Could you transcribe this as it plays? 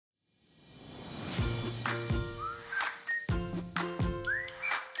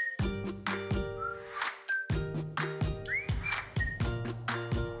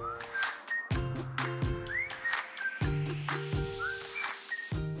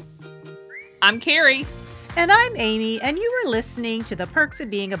I'm Carrie. And I'm Amy, and you are listening to The Perks of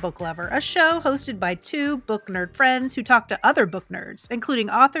Being a Book Lover, a show hosted by two book nerd friends who talk to other book nerds,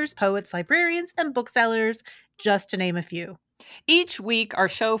 including authors, poets, librarians, and booksellers, just to name a few. Each week, our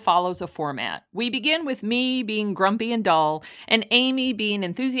show follows a format. We begin with me being grumpy and dull, and Amy being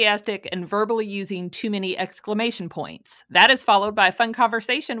enthusiastic and verbally using too many exclamation points. That is followed by a fun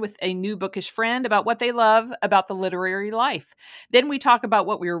conversation with a new bookish friend about what they love about the literary life. Then we talk about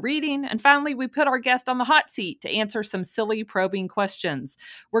what we are reading, and finally, we put our guest on the hot seat to answer some silly, probing questions.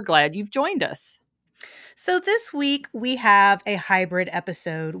 We're glad you've joined us. So this week we have a hybrid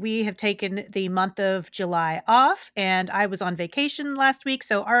episode. We have taken the month of July off, and I was on vacation last week.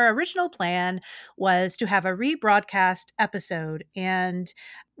 So our original plan was to have a rebroadcast episode, and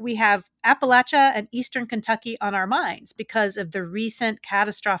we have Appalachia and Eastern Kentucky on our minds because of the recent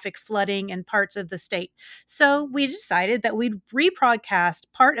catastrophic flooding in parts of the state. So we decided that we'd rebroadcast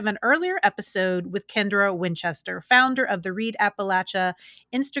part of an earlier episode with Kendra Winchester, founder of the Read Appalachia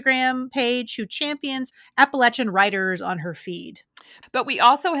Instagram page, who champions Appalachian writers on her feed. But we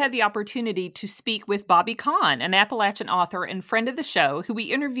also had the opportunity to speak with Bobi Conn, an Appalachian author and friend of the show, who we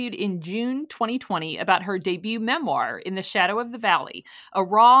interviewed in June 2020 about her debut memoir, In the Shadow of the Valley, a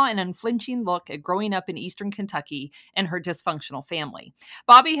raw and unflinching look at growing up in Eastern Kentucky and her dysfunctional family.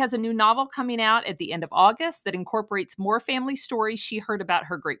 Bobi has a new novel coming out at the end of August that incorporates more family stories she heard about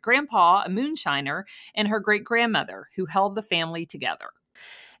her great-grandpa, a moonshiner, and her great-grandmother, who held the family together.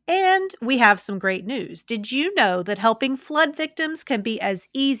 And we have some great news. Did you know that helping flood victims can be as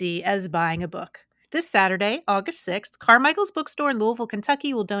easy as buying a book? This Saturday, August 6th, Carmichael's Bookstore in Louisville,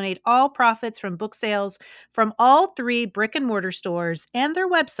 Kentucky will donate all profits from book sales from all three brick and mortar stores and their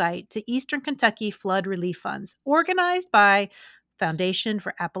website to Eastern Kentucky Flood Relief Funds, organized by Foundation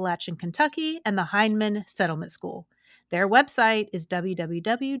for Appalachian Kentucky and the Heinemann Settlement School. Their website is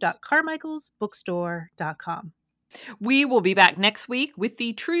www.carmichaelsbookstore.com. We will be back next week with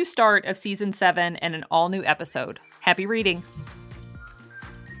the true start of Season 7 and an all-new episode. Happy reading.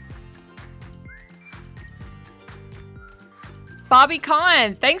 Bobi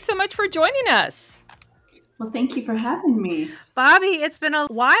Conn, thanks so much for joining us. Well, thank you for having me. Bobi, it's been a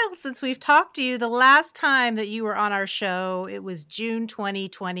while since we've talked to you. The last time that you were on our show, it was June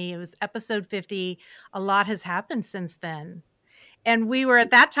 2020. It was episode 50. A lot has happened since then. And we were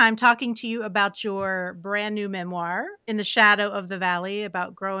at that time talking to you about your brand new memoir, In the Shadow of the Valley,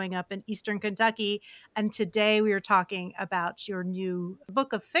 about growing up in Eastern Kentucky. And today we are talking about your new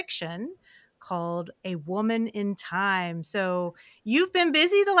book of fiction called A Woman in Time. So you've been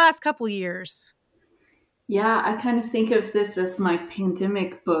busy the last couple years. Yeah, I kind of think of this as my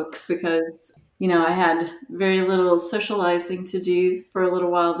pandemic book because, I had very little socializing to do for a little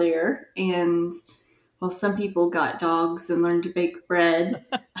while there. And while some people got dogs and learned to bake bread,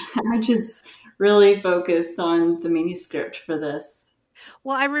 I just really focused on the manuscript for this.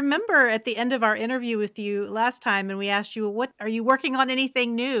 Well, I remember at the end of our interview with you last time, and we asked you, what are you working on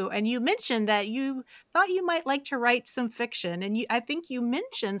anything new? And you mentioned that you thought you might like to write some fiction. And I think you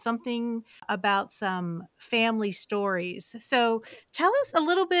mentioned something about some family stories. So tell us a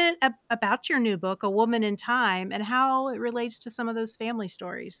little bit about your new book, A Woman in Time, and how it relates to some of those family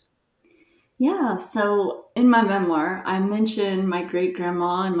stories. Yeah, so in my memoir, I mentioned my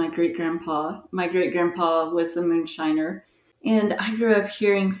great-grandma and my great-grandpa. My great-grandpa was a moonshiner. And I grew up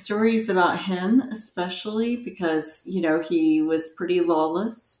hearing stories about him, especially because, he was pretty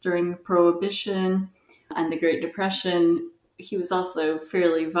lawless during Prohibition and the Great Depression. He was also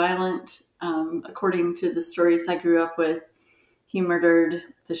fairly violent. According to the stories I grew up with, he murdered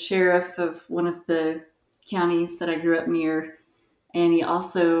the sheriff of one of the counties that I grew up near. And he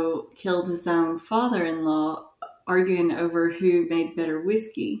also killed his own father-in-law, arguing over who made better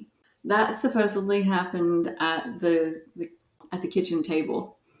whiskey. That supposedly happened at the kitchen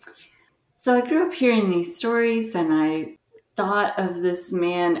table. So I grew up hearing these stories and I thought of this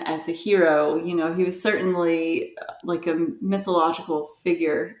man as a hero. He was certainly like a mythological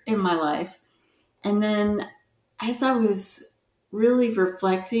figure in my life. And then as I was really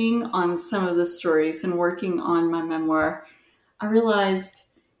reflecting on some of the stories and working on my memoir, I realized,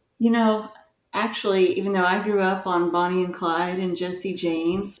 actually, even though I grew up on Bonnie and Clyde and Jesse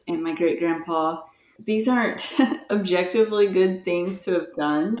James and my great-grandpa, these aren't objectively good things to have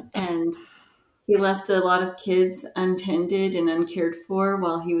done. And he left a lot of kids untended and uncared for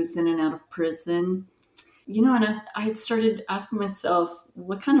while he was in and out of prison. And I had started asking myself,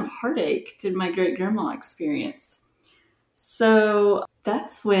 what kind of heartache did my great-grandma experience? So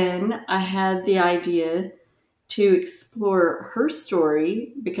that's when I had the idea to explore her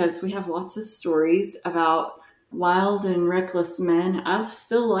story, because we have lots of stories about wild and reckless men. I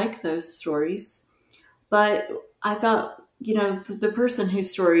still like those stories. But I thought, the person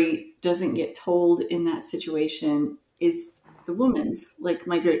whose story doesn't get told in that situation is the woman's, like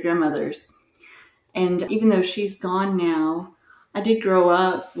my great grandmother's. And even though she's gone now, I did grow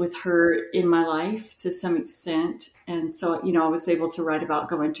up with her in my life to some extent. And so, I was able to write about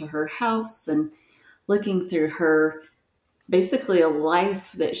going to her house and looking through her basically a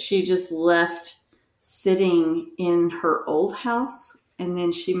life that she just left sitting in her old house. And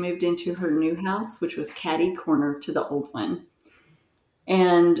then she moved into her new house, which was catty corner to the old one.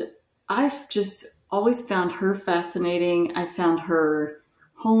 And I've just always found her fascinating. I found her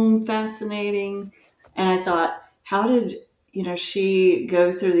home fascinating. And I thought, how did, she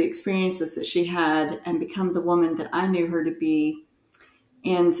go through the experiences that she had and become the woman that I knew her to be?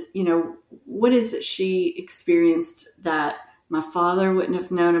 And, what is it she experienced that my father wouldn't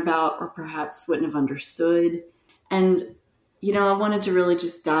have known about or perhaps wouldn't have understood? And, I wanted to really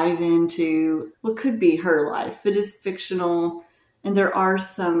just dive into what could be her life. It is fictional, and there are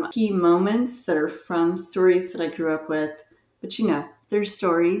some key moments that are from stories that I grew up with. But, they're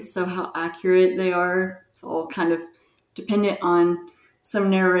stories, so how accurate they are, it's all kind of dependent on some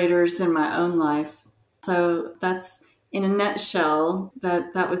narrators in my own life. So that's, in a nutshell,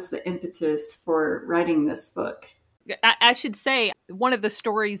 that was the impetus for writing this book. I should say one of the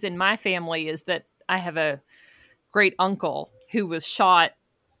stories in my family is that I have a great uncle who was shot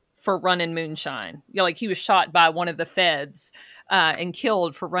for running moonshine. Like he was shot by one of the feds and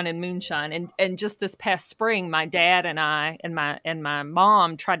killed for running moonshine. And just this past spring, my dad and I and my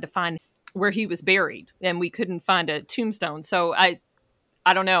mom tried to find where he was buried, and we couldn't find a tombstone. So I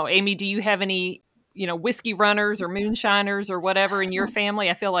don't know, Amy, do you have any whiskey runners or moonshiners or whatever in your family?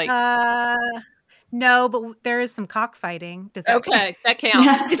 I feel like No, but there is some cockfighting. Does that okay, that counts.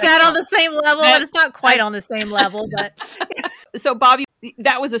 Yeah. is That that on counts. the same level? That, And it's not quite on the same level, but so Bobby,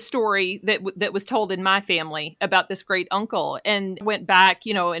 that was a story that was told in my family about this great uncle, and went back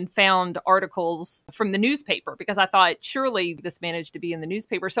and found articles from the newspaper because I thought surely this managed to be in the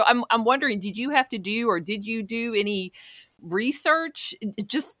newspaper. So I'm wondering, did you have to do or did you do any research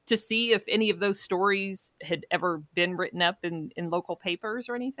just to see if any of those stories had ever been written up in local papers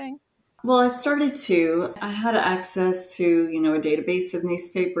or anything? Well, I started to. I had access to, a database of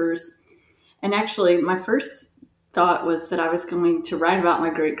newspapers. And actually, my first thought was that I was going to write about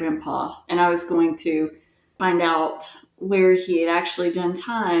my great grandpa and I was going to find out where he had actually done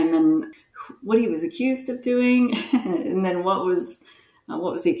time and what he was accused of doing and then what was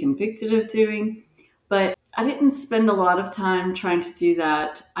he convicted of doing. But I didn't spend a lot of time trying to do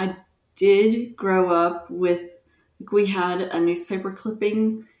that. I did grow up with, we had a newspaper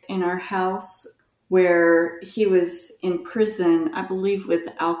clipping in our house where he was in prison, I believe, with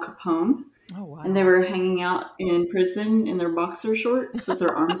Al Capone. Oh wow. And they were hanging out in prison in their boxer shorts with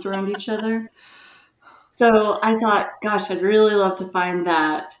their arms around each other. So I thought, gosh, I'd really love to find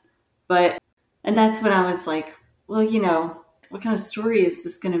that. And that's when I was like, well, what kind of story is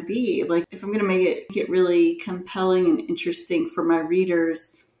this going to be? Like, if I'm going to make it really compelling and interesting for my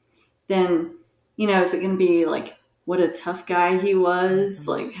readers, then, is it going to be like what a tough guy he was,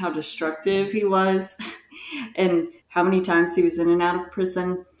 like how destructive he was, and how many times he was in and out of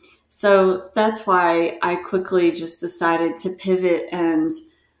prison? So that's why I quickly just decided to pivot and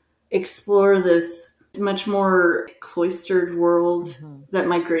explore this much more cloistered world that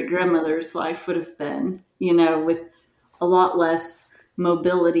my great grandmother's life would have been, with a lot less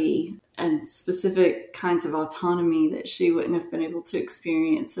mobility and specific kinds of autonomy that she wouldn't have been able to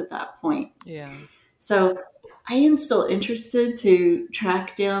experience at that point. Yeah. So I am still interested to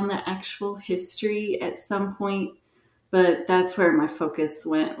track down the actual history at some point, but that's where my focus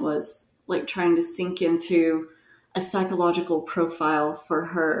went, was like trying to sink into a psychological profile for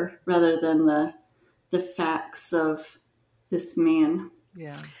her rather than the facts of this man.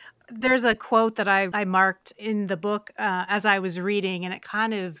 Yeah. there's a quote that I marked in the book as I was reading, and it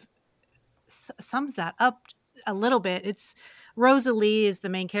kind of sums that up a little bit. It's Rosalie is the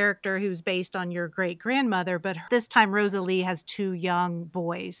main character who's based on your great grandmother, but this time Rosalie has two young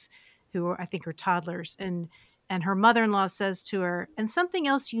boys who I think are toddlers, and her mother-in-law says to her, "And something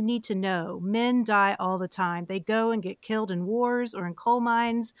else you need to know, men die all the time. They go and get killed in wars or in coal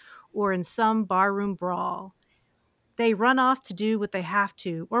mines or in some barroom brawl. They run off to do what they have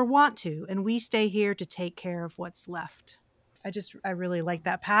to or want to, and we stay here to take care of what's left." I really liked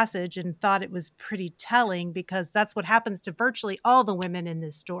that passage and thought it was pretty telling, because that's what happens to virtually all the women in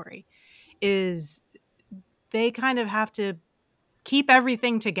this story, is they kind of have to keep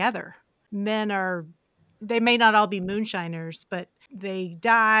everything together. They may not all be moonshiners, but they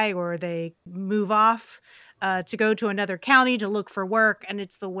die or they move off to go to another county to look for work, and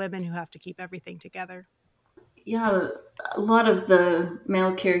it's the women who have to keep everything together. Yeah, a lot of the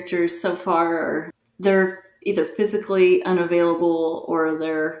male characters so far they're either physically unavailable or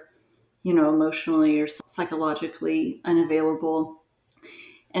they're, emotionally or psychologically unavailable.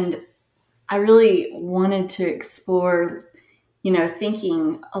 And I really wanted to explore,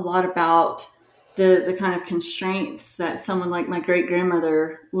 thinking a lot about the kind of constraints that someone like my great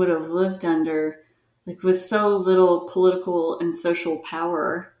grandmother would have lived under, like with so little political and social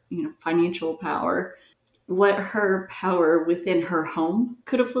power, financial power, what her power within her home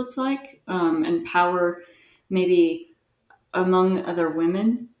could have looked like, and power maybe among other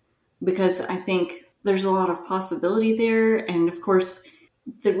women, because I think there's a lot of possibility there. And of course,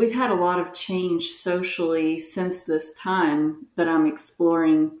 that we've had a lot of change socially since this time that I'm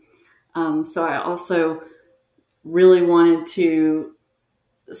exploring. So I also really wanted to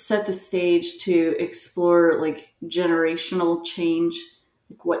set the stage to explore like generational change,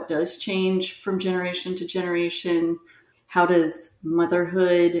 like what does change from generation to generation. How does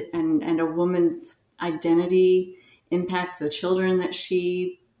motherhood and a woman's identity impact the children that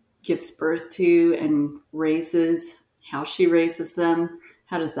she gives birth to and raises, how she raises them?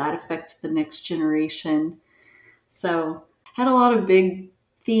 How does that affect the next generation? So, had a lot of big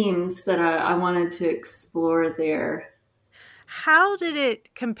themes that I wanted to explore there. How did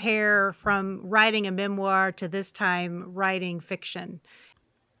it compare from writing a memoir to this time writing fiction?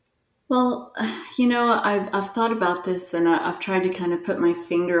 Well, I've thought about this and I've tried to kind of put my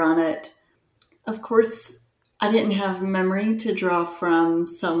finger on it. Of course, I didn't have memory to draw from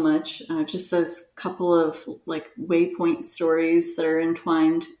so much, just those couple of like waypoint stories that are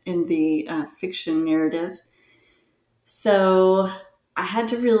entwined in the fiction narrative. So I had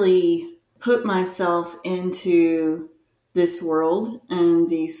to really put myself into this world and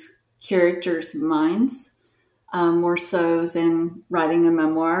these characters' minds, more so than writing a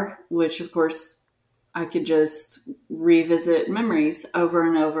memoir, which of course I could just revisit memories over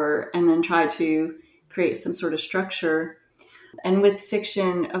and over and then try to create some sort of structure. And with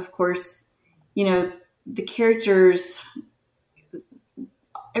fiction, of course, the characters,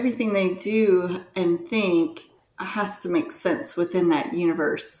 everything they do and think has to make sense within that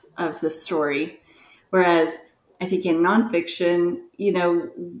universe of the story. Whereas I think in nonfiction,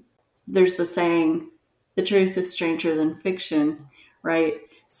 there's the saying, the truth is stranger than fiction, right?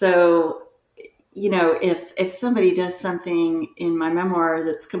 So, if somebody does something in my memoir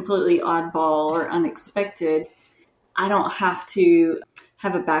that's completely oddball or unexpected, I don't have to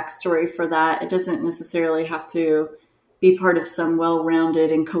have a backstory for that. It doesn't necessarily have to be part of some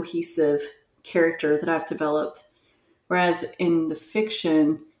well-rounded and cohesive character that I've developed. Whereas in the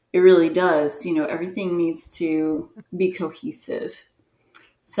fiction, it really does. Everything needs to be cohesive.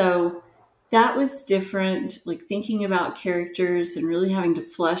 So that was different, like thinking about characters and really having to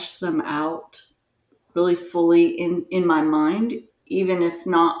flesh them out really fully in my mind, even if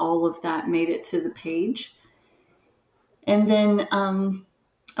not all of that made it to the page. And then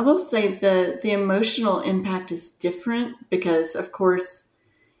I will say the emotional impact is different because, of course,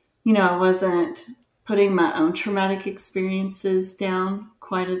 I wasn't putting my own traumatic experiences down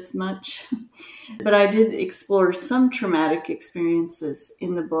quite as much, but I did explore some traumatic experiences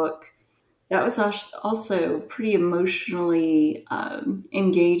in the book. That was also pretty emotionally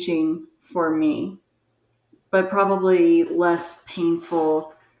engaging for me, but probably less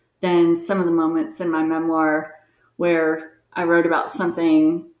painful than some of the moments in my memoir where I wrote about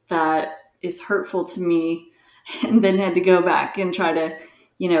something that is hurtful to me and then had to go back and try to,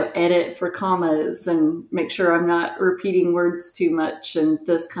 edit for commas and make sure I'm not repeating words too much and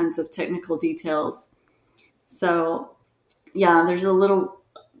those kinds of technical details. So, yeah, there's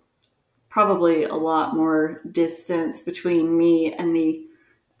probably a lot more distance between me and the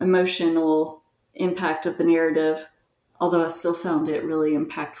emotional impact of the narrative, although I still found it really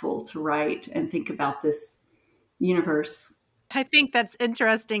impactful to write and think about this universe. I think that's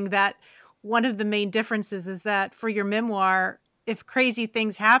interesting that one of the main differences is that for your memoir, if crazy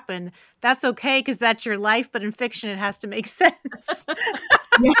things happen, that's okay because that's your life, but in fiction, it has to make sense.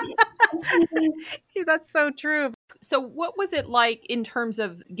 That's so true. So, what was it like in terms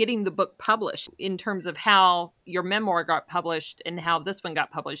of getting the book published, in terms of how your memoir got published and how this one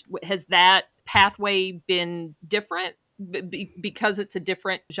got published? Has that pathway been different because it's a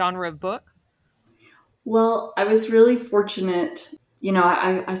different genre of book? Well, I was really fortunate.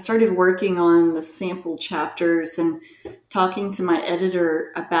 I started working on the sample chapters and talking to my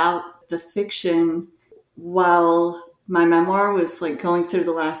editor about the fiction while my memoir was like going through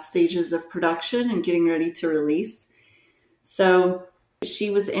the last stages of production and getting ready to release. So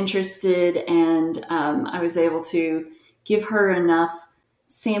She was interested, and I was able to give her enough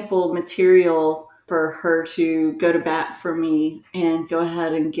sample material for her to go to bat for me and go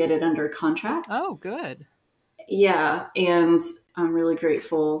ahead and get it under contract. Oh, good. Yeah, and I'm really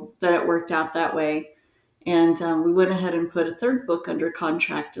grateful that it worked out that way. And we went ahead and put a third book under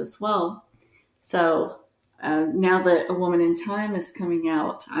contract as well. So now that A Woman in Time is coming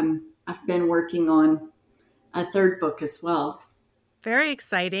out, I've been working on a third book as well. Very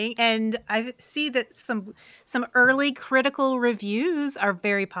exciting. And I see that some early critical reviews are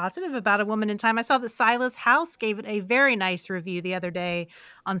very positive about A Woman in Time. I saw that Silas House gave it a very nice review the other day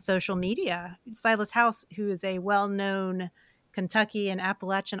on social media. Silas House, who is a well-known Kentucky and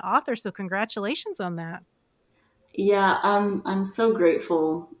Appalachian author, so congratulations on that. Yeah, I'm so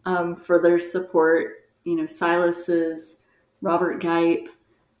grateful for their support. You know, Silas's Robert Gipe,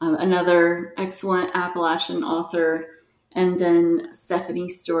 another excellent Appalachian author, and then Stephanie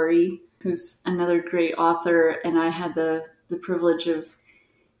Story, who's another great author. And I had the privilege of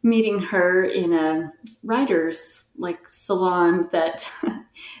meeting her in a writer's salon that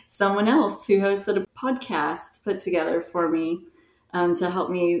someone else who hosted a podcast put together for me to help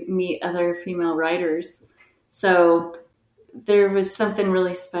me meet other female writers. So there was something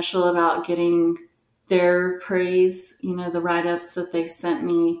really special about getting their praise, the write-ups that they sent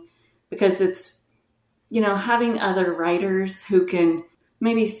me, because it's, having other writers who can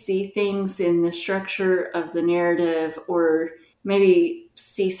maybe see things in the structure of the narrative, or maybe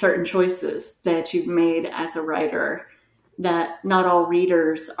see certain choices that you've made as a writer that not all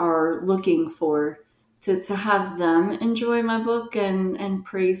readers are looking for. To have them enjoy my book and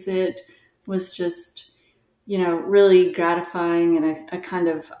praise it was just, really gratifying, and a kind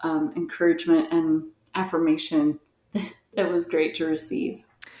of encouragement and affirmation that was great to receive.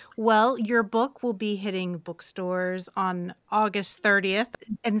 Well, your book will be hitting bookstores on August 30th.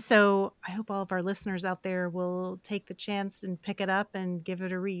 And so I hope all of our listeners out there will take the chance and pick it up and give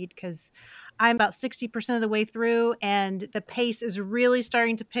it a read, because I'm about 60% of the way through and the pace is really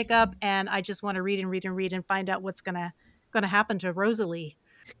starting to pick up. And I just want to read and read and read and find out what's going to happen to Rosalie.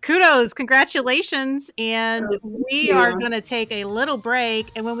 Kudos, congratulations. And Thank we are you. going to take a little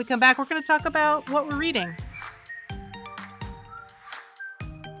break. And when we come back, we're going to talk about what we're reading.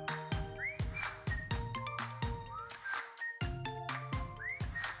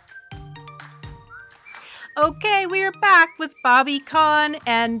 Okay, we are back with Bobi, Conn,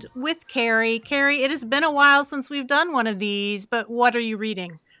 and with Carrie. Carrie, it has been a while since we've done one of these, but what are you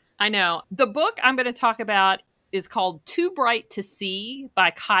reading? I know. The book I'm going to talk about is called Too Bright to See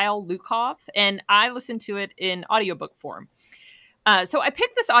by Kyle Lukoff, and I listened to it in audiobook form. So I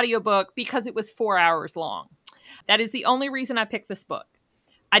picked this audiobook because it was 4 hours long. That is the only reason I picked this book.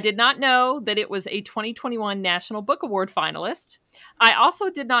 I did not know that it was a 2021 National Book Award finalist. I also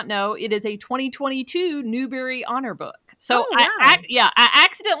did not know it is a 2022 Newbery Honor Book. So wow. I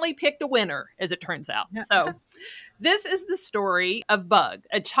accidentally picked a winner, as it turns out. Yeah. So this is the story of Bug,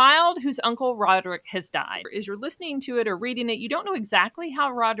 a child whose uncle Roderick has died. As you're listening to it or reading it, you don't know exactly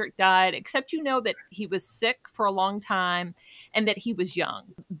how Roderick died, except you know that he was sick for a long time and that he was young.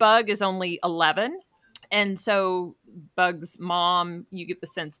 Bug is only 11. And so Bug's mom, you get the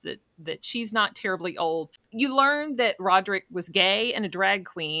sense that she's not terribly old. You learn that Roderick was gay and a drag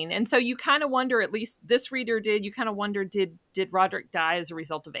queen. And so you kind of wonder, at least this reader did, you kind of wonder, did Roderick die as a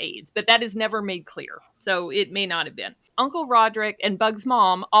result of AIDS? But that is never made clear. So it may not have been. Uncle Roderick and Bug's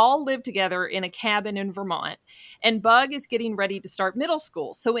mom all live together in a cabin in Vermont. And Bug is getting ready to start middle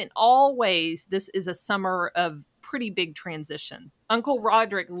school. So in all ways, this is a summer of pretty big transition. Uncle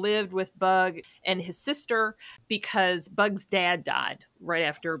Roderick lived with Bug and his sister because Bug's dad died right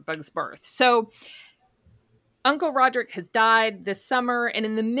after Bug's birth. So Uncle Roderick has died this summer, and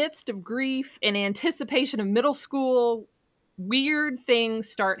in the midst of grief and anticipation of middle school, weird things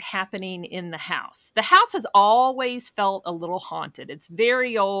start happening in the house. The house has always felt a little haunted. It's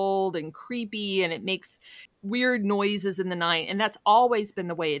very old and creepy, and it makes weird noises in the night, and that's always been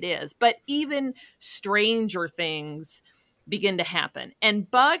the way it is. But even stranger things begin to happen, and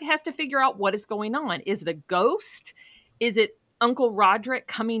Bug has to figure out what is going on. Is it a ghost? Is it Uncle Roderick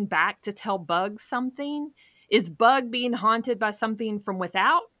coming back to tell Bug something? Is Bug being haunted by something from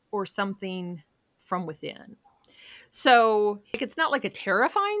without or something from within? So it's not like a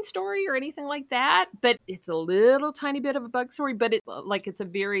terrifying story or anything like that, but it's a little tiny bit of a Bug story, but it's a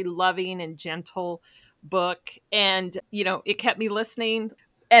very loving and gentle book. And, it kept me listening.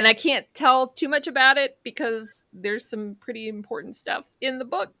 And I can't tell too much about it because there's some pretty important stuff in the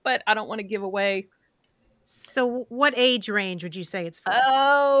book, but I don't want to give away. So what age range would you say it's for?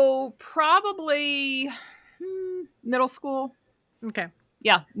 Oh, probably middle school. Okay.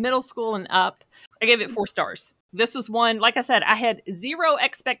 Yeah, middle school and up. I gave it 4 stars. This was one, like I said, I had zero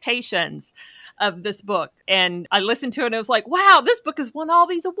expectations of this book. And I listened to it and I was like, wow, this book has won all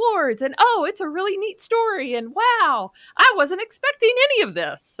these awards. And oh, it's a really neat story. And wow, I wasn't expecting any of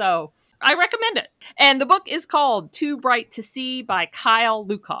this. So I recommend it. And the book is called Too Bright to See by Kyle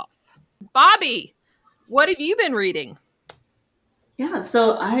Lukoff. Bobi, what have you been reading? Yeah,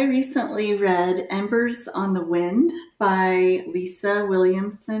 so I recently read Embers on the Wind by Lisa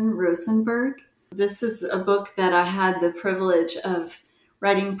Williamson Rosenberg. This is a book that I had the privilege of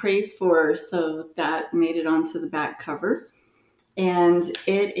writing praise for, so that made it onto the back cover. And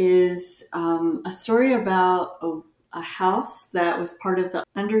it is a story about a house that was part of the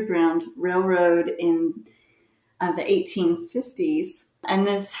Underground Railroad in the 1850s. And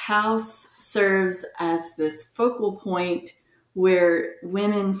this house serves as this focal point where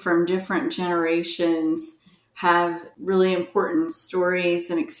women from different generations have really important stories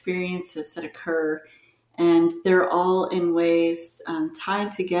and experiences that occur. And they're all in ways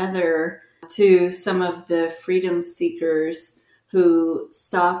tied together to some of the freedom seekers who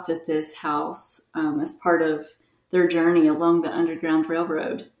stopped at this house as part of their journey along the Underground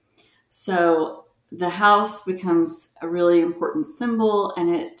Railroad. So the house becomes a really important symbol,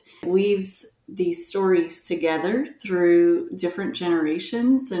 and it weaves these stories together through different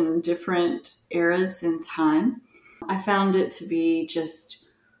generations and different eras in time. I found it to be just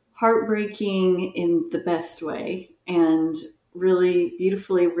heartbreaking in the best way and really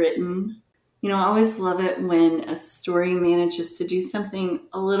beautifully written. You know, I always love it when a story manages to do something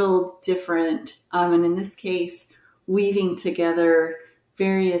a little different. And in this case, weaving together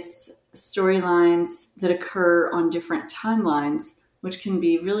various storylines that occur on different timelines, which can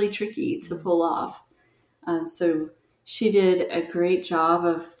be really tricky to pull off. So she did a great job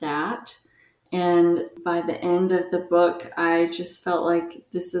of that. And by the end of the book, I just felt like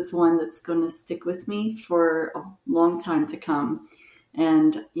this is one that's going to stick with me for a long time to come.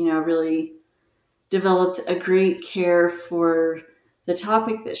 And, you know, really developed a great care for the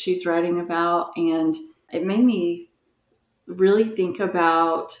topic that she's writing about. And it made me really think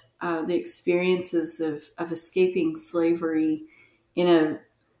about the experiences of escaping slavery in an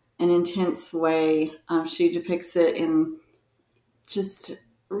intense way. She depicts it in just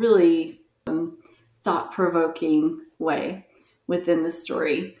really thought-provoking way within the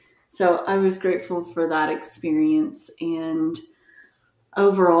story. So I was grateful for that experience. And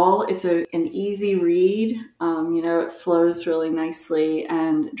overall, it's an easy read. You know, it flows really nicely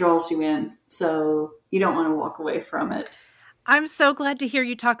and draws you in. So you don't want to walk away from it. I'm so glad to hear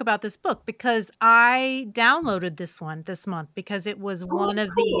you talk about this book because I downloaded this one this month because it was Oh, one of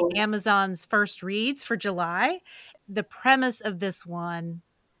the cool. Amazon's first reads for July. The premise of this one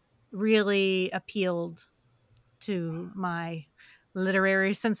really appealed to my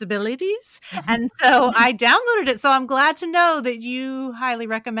literary sensibilities. And so I downloaded it. So I'm glad to know that you highly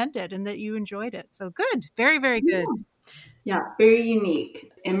recommend it and that you enjoyed it. So good. Very, very good. Yeah, very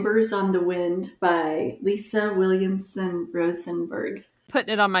unique. Embers on the Wind by Lisa Williamson Rosenberg.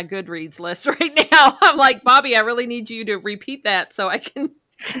 Putting it on my Goodreads list right now. I'm like, Bobi, I really need you to repeat that so I can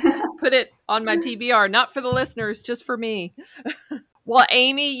put it on my TBR, not for the listeners, just for me. Well,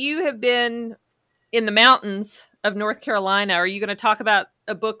 Amy, you have been in the mountains of North Carolina. Are you going to talk about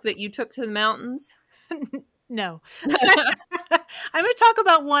a book that you took to the mountains? No. I'm going to talk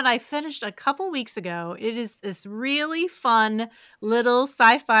about one I finished a couple weeks ago. It is this really fun little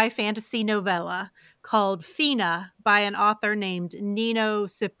sci-fi fantasy novella called Fina by an author named Nino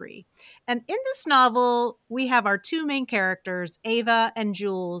Cipri. And in this novel, we have our two main characters, Ava and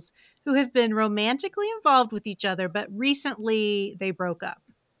Jules, who have been romantically involved with each other, but recently they broke up.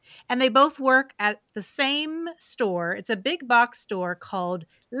 And they both work at the same store. It's a big box store called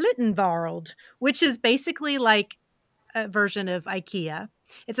Littenvarld, which is basically like a version of IKEA.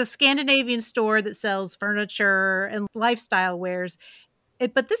 It's a Scandinavian store that sells furniture and lifestyle wares.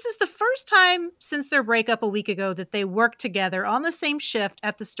 But this is the first time since their breakup a week ago that they work together on the same shift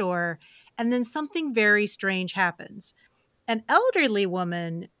at the store. And then something very strange happens. An elderly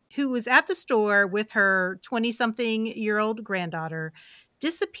woman who was at the store with her 20-something-year-old granddaughter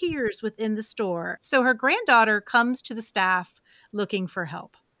disappears within the store. So her granddaughter comes to the staff looking for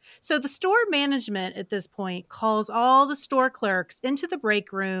help. So the store management at this point calls all the store clerks into the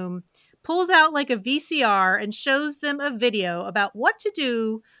break room, pulls out like a VCR and shows them a video about what to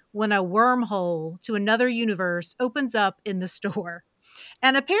do when a wormhole to another universe opens up in the store.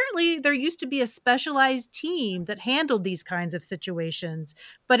 And apparently, there used to be a specialized team that handled these kinds of situations,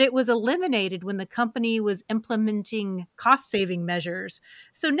 but it was eliminated when the company was implementing cost saving measures.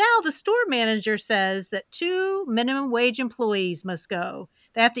 So now the store manager says that 2 minimum wage employees must go.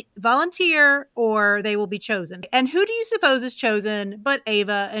 They have to volunteer or they will be chosen. And who do you suppose is chosen but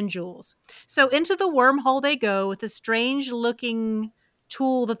Ava and Jules? So into the wormhole they go with a strange looking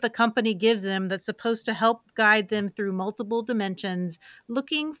tool that the company gives them that's supposed to help guide them through multiple dimensions,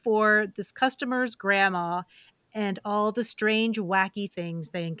 looking for this customer's grandma and all the strange, wacky things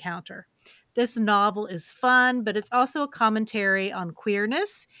they encounter. This novel is fun, but it's also a commentary on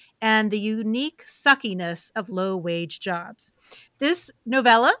queerness and the unique suckiness of low-wage jobs. This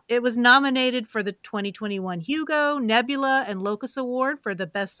novella, it was nominated for the 2021 Hugo, Nebula, and Locus Award for the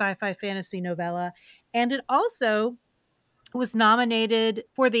Best Sci-Fi Fantasy Novella, and it also was nominated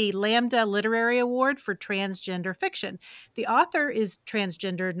for the Lambda Literary Award for transgender fiction. The author is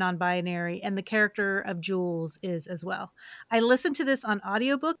transgender, non-binary, and the character of Jules is as well. I listened to this on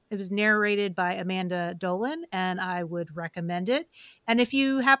audiobook. It was narrated by Amanda Dolan, and I would recommend it. And if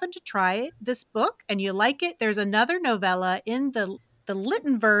you happen to try it, this book, and you like it, there's another novella in the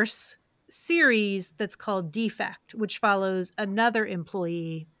Littenverse series that's called Defect, which follows another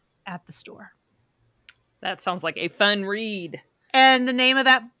employee at the store. That sounds like a fun read. And the name of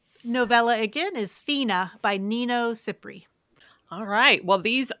that novella again is Fina by Nino Cipri. All right. Well,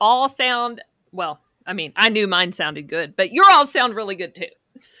 these all sound, well, I mean, I knew mine sounded good, but your all sound really good too.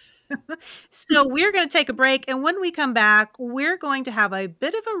 So we're going to take a break. And when we come back, we're going to have a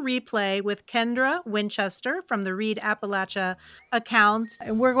bit of a replay with Kendra Winchester from the Read Appalachia account.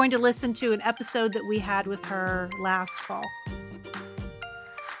 And we're going to listen to an episode that we had with her last fall.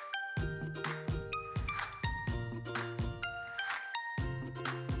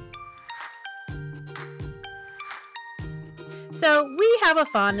 So we have a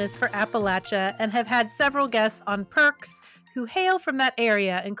fondness for Appalachia and have had several guests on Perks who hail from that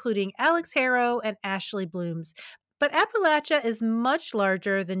area, including Alex Harrow and Ashley Blooms. But Appalachia is much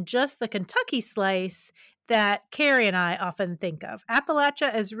larger than just the Kentucky slice that Carrie and I often think of.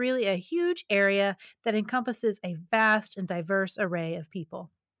 Appalachia is really a huge area that encompasses a vast and diverse array of people.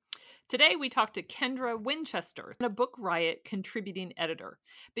 Today, we talked to Kendra Winchester, a Book Riot contributing editor,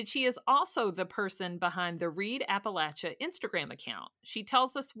 but she is also the person behind the Read Appalachia Instagram account. She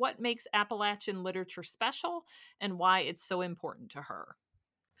tells us what makes Appalachian literature special and why it's so important to her.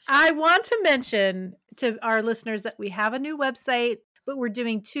 I want to mention to our listeners that we have a new website, but we're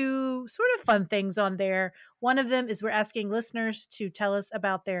doing 2 sort of fun things on there. One of them is we're asking listeners to tell us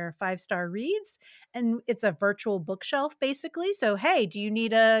about their 5-star reads, and it's a virtual bookshelf basically. So, hey, do you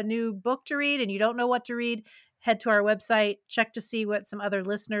need a new book to read and you don't know what to read? Head to our website, check to see what some other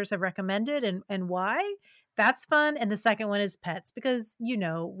listeners have recommended and why. That's fun. And the second one is pets because,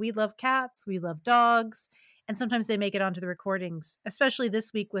 we love cats, we love dogs. And sometimes they make it onto the recordings, especially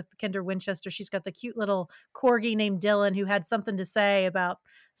this week with Kendra Winchester. She's got the cute little corgi named Dylan who had something to say about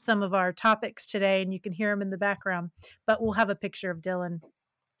some of our topics today, and you can hear him in the background. But we'll have a picture of Dylan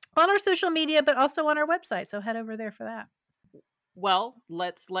on our social media, but also on our website. So head over there for that. Well,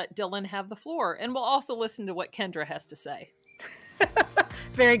 let's let Dylan have the floor, and we'll also listen to what Kendra has to say.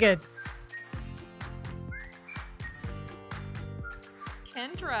 Very good.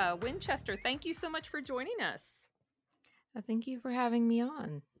 Kendra Winchester, thank you so much for joining us. Thank you for having me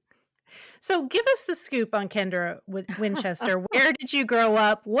on. So give us the scoop on Kendra Winchester. Where did you grow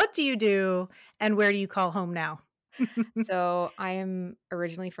up? What do you do? And where do you call home now? So I am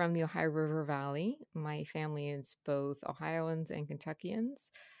originally from the Ohio River Valley. My family is both Ohioans and Kentuckians.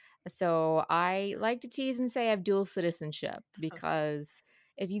 So I like to tease and say I have dual citizenship because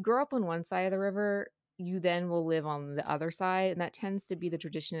if you grow up on one side of the river, you then will live on the other side. And that tends to be the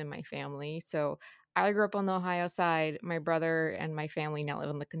tradition in my family. So I grew up on the Ohio side. My brother and my family now live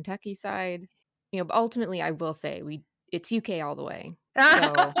on the Kentucky side. But ultimately, I will say it's UK all the way.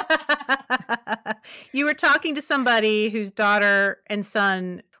 So you were talking to somebody whose daughter and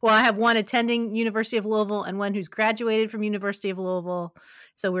son, well, I have one attending University of Louisville and one who's graduated from University of Louisville.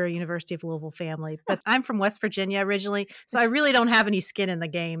 So we're a University of Louisville family, but I'm from West Virginia originally. So I really don't have any skin in the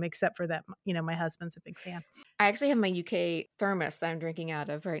game except for that, my husband's a big fan. I actually have my UK thermos that I'm drinking out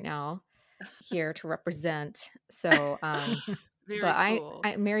of right now here to represent. So, Cool.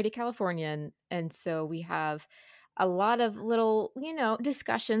 I'm married a Californian. And so we have a lot of little,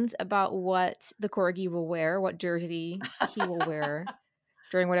 discussions about what the corgi will wear, what jersey he will wear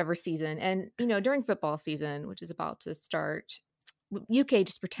during whatever season. And, during football season, which is about to start, UK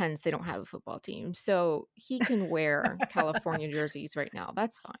just pretends they don't have a football team, so he can wear California jerseys right now.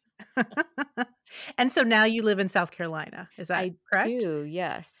 That's fine. And so now you live in South Carolina. Is that I correct? do,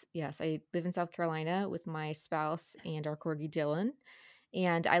 yes. Yes, I live in South Carolina with my spouse and our corgi Dylan.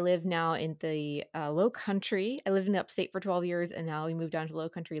 And I live now in the low country. I lived in the upstate for 12 years, and now we moved down to low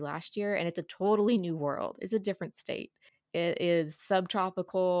country last year. And it's a totally new world. It's a different state. It is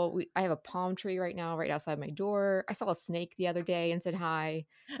subtropical. I have a palm tree right now, right outside my door. I saw a snake the other day and said hi.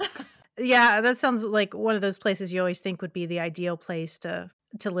 Yeah, that sounds like one of those places you always think would be the ideal place to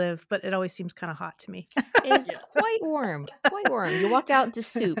live, but it always seems kind of hot to me. It is Yeah. quite warm, quite warm. You walk out into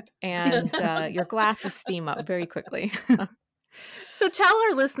soup, and your glasses steam up very quickly. So tell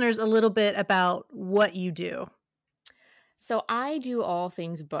our listeners a little bit about what you do. So I do all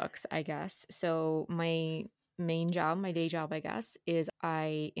things books, I guess. So my main job, my day job, I guess, is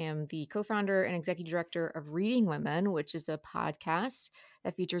I am the co-founder and executive director of Reading Women, which is a podcast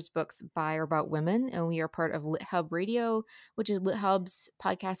that features books by or about women. And we are part of Lit Hub Radio, which is Lit Hub's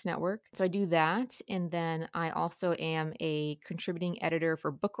podcast network. So I do that. And then I also am a contributing editor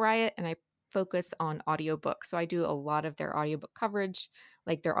for Book Riot, and I focus on audiobooks. So I do a lot of their audiobook coverage,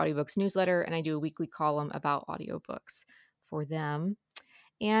 like their audiobooks newsletter, and I do a weekly column about audiobooks for them.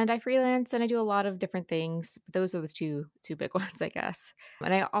 And I freelance and I do a lot of different things. But those are the two big ones, I guess.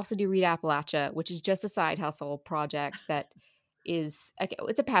 And I also do Read Appalachia, which is just a side hustle project that is,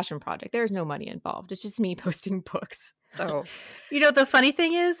 it's a passion project. There's no money involved. It's just me posting books. So, You know, the funny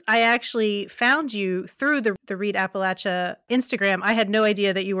thing is, I actually found you through the Read Appalachia Instagram. I had no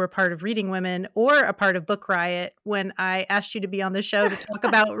idea that you were part of Reading Women or a part of Book Riot when I asked you to be on the show to talk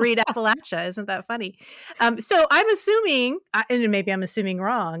about Read Appalachia. Isn't that funny? So I'm assuming, and maybe I'm assuming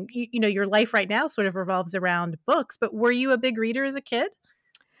wrong, you know, your life right now sort of revolves around books, but were you a big reader as a kid?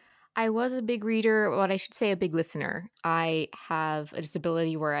 I was a big reader, what I should say, a big listener. I have a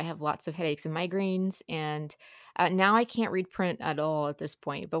disability where I have lots of headaches and migraines, and now I can't read print at all at this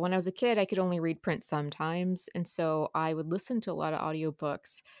point. But when I was a kid, I could only read print sometimes, and so I would listen to a lot of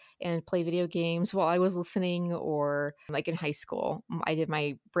audiobooks and play video games while I was listening, or like in high school. I did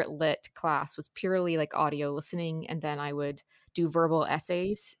my Brit Lit class was purely like audio listening, and then I would do verbal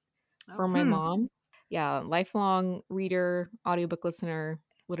essays for my Hmm. mom. Yeah, lifelong reader, audiobook listener,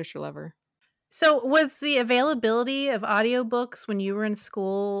 literature lover. So was the availability of audiobooks when you were in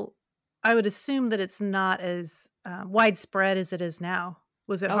school, I would assume that it's not as widespread as it is now.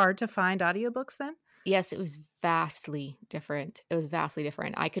 Was it Oh, hard to find audiobooks then? yes, it was vastly different. It was vastly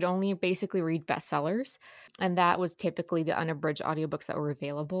different. I could only basically read bestsellers, and that was typically the unabridged audiobooks that were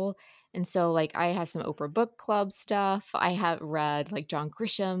available. And so, like, I have some Oprah Book Club stuff. I have read like John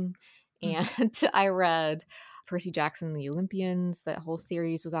Grisham, Mm. and I read Percy Jackson and the Olympians. That whole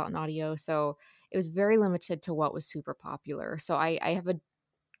series was out in audio. So it was very limited to what was super popular. So I have a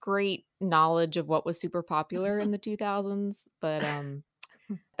great knowledge of what was super popular in the 2000s, but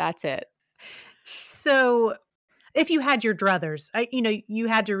that's it. So if you had your druthers, you know, you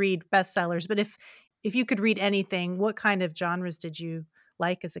had to read bestsellers, but if you could read anything, what kind of genres did you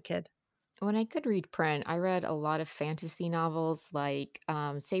like as a kid? When I could read print, I read a lot of fantasy novels like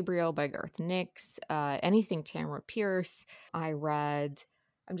Sabriel by Garth Nix, anything Tamara Pierce. I read.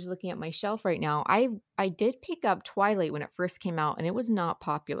 I'm just looking at my shelf right now. I did pick up Twilight when it first came out, and it was not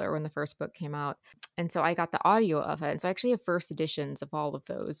popular when the first book came out, and so I got the audio of it. And so I actually have first editions of all of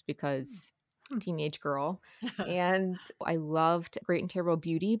those because Hmm. teenage girl. And I loved Great and Terrible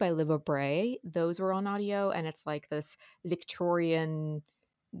Beauty by Libba Bray. Those were on audio, and it's like this Victorian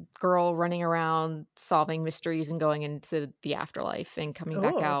girl running around solving mysteries and going into the afterlife and coming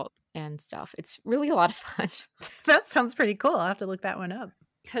back Oh, out and stuff. It's really a lot of fun. that sounds pretty cool. I'll have to look that one up.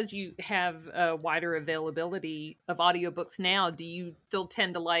 Because you have a wider availability of audiobooks now, do you still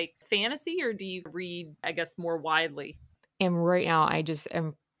tend to like fantasy or do you read, I guess, more widely? And right now, I just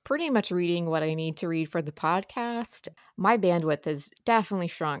am pretty much reading what I need to read for the podcast. My bandwidth has definitely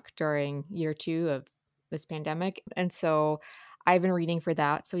shrunk during year 2 of this pandemic. And so I've been reading for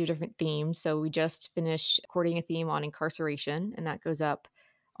that. So we have different themes. So we just finished recording a theme on incarceration, and that goes up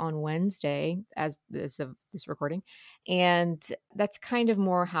on Wednesday as of this recording. And that's kind of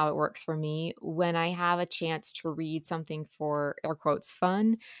more how it works for me. When I have a chance to read something for air quotes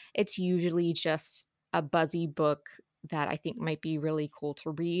fun, it's usually just a buzzy book that I think might be really cool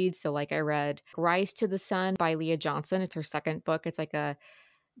to read. So like I read Rise to the Sun by Leah Johnson. It's her second book. It's like a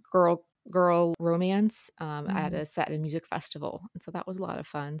girl romance at a set and music festival. And so that was a lot of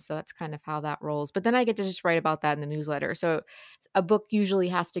fun. So that's kind of how that rolls. But then I get to just write about that in the newsletter. So a book usually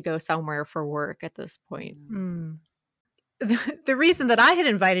has to go somewhere for work at this point. Mm. the reason that I had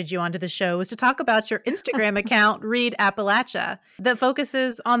invited you onto the show was to talk about your Instagram account, Read Appalachia, that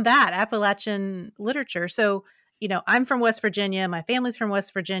focuses on that Appalachian literature. So, I'm from West Virginia. My family's from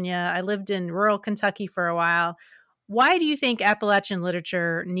West Virginia. I lived in rural Kentucky for a while. Why do you think Appalachian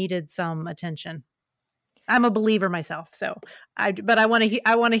literature needed some attention? I'm a believer myself, but I want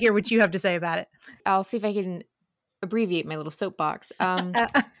to hear what you have to say about it. I'll see if I can abbreviate my little soapbox.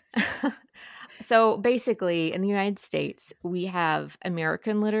 So basically, in the United States, we have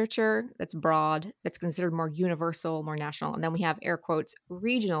American literature that's broad, that's considered more universal, more national. And then we have, air quotes,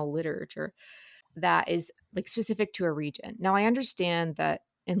 regional literature that is like specific to a region. Now, I understand that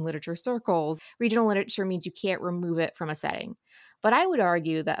in literature circles, regional literature means you can't remove it from a setting. But I would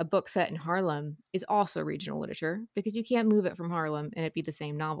argue that a book set in Harlem is also regional literature because you can't move it from Harlem and it be the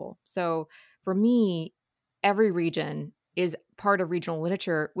same novel. So for me, every region is part of regional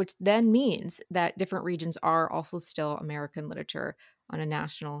literature, which then means that different regions are also still American literature on a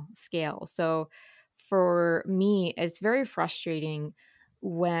national scale. So for me, it's very frustrating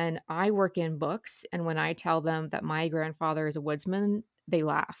when I work in books and when I tell them that my grandfather is a woodsman, they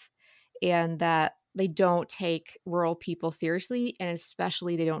laugh and that they don't take rural people seriously. And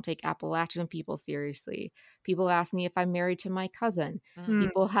especially they don't take Appalachian people seriously. People ask me if I'm married to my cousin.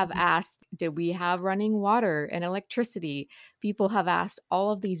 People have asked, did we have running water and electricity? People have asked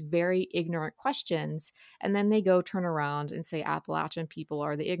all of these very ignorant questions. And then they go turn around and say Appalachian people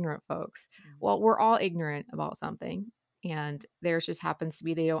are the ignorant folks. Well, we're all ignorant about something. And theirs just happens to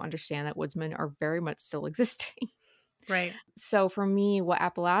be they don't understand that woodsmen are very much still existing. Right. So for me, what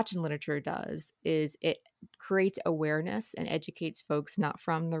Appalachian literature does is it creates awareness and educates folks not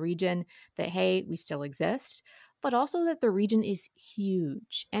from the region that, hey, we still exist, but also that the region is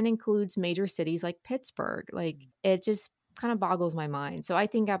huge and includes major cities like Pittsburgh. Like it just kind of boggles my mind. So I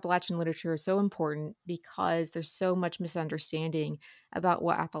think Appalachian literature is so important because there's so much misunderstanding about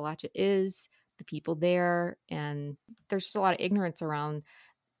what Appalachia is, the people there, and there's just a lot of ignorance around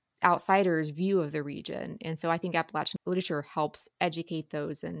outsiders' view of the region. And so I think Appalachian literature helps educate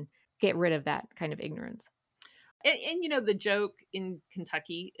those and get rid of that kind of ignorance. And the joke in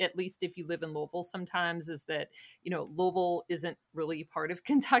Kentucky, at least if you live in Louisville sometimes, is that, Louisville isn't really part of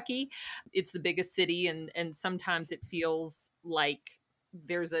Kentucky. It's the biggest city, and sometimes it feels like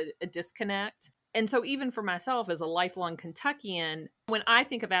there's a disconnect. And so even for myself as a lifelong Kentuckian, when I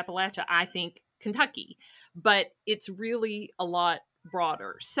think of Appalachia, I think Kentucky, but it's really a lot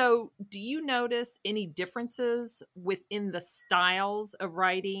broader. So do you notice any differences within the styles of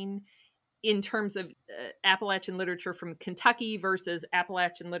writing in terms of Appalachian literature from Kentucky versus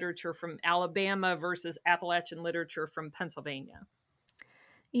Appalachian literature from Alabama versus Appalachian literature from Pennsylvania?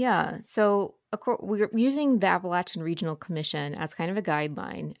 Yeah. So we're using the Appalachian Regional Commission as kind of a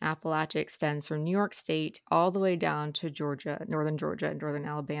guideline. Appalachia extends from New York State all the way down to Georgia, and northern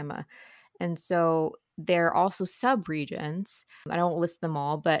Alabama. And so there are also subregions. I don't list them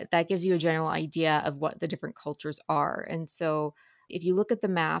all, but that gives you a general idea of what the different cultures are. And so if you look at the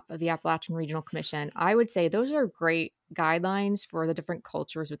map of the Appalachian Regional Commission, I would say those are great guidelines for the different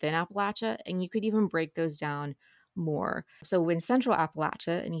cultures within Appalachia. And you could even break those down more. So in central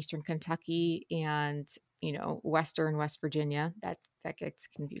Appalachia in eastern Kentucky and western West Virginia, that gets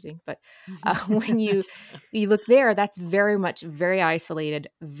confusing. But when you look there, that's very much very isolated,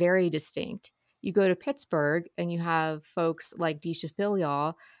 very distinct. You go to Pittsburgh and you have folks like Deesha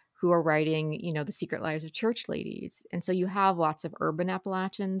Philyaw who are writing, The Secret Lives of Church Ladies. And so you have lots of urban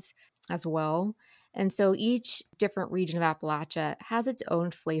Appalachians as well. And so each different region of Appalachia has its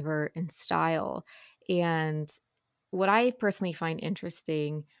own flavor and style. And what I personally find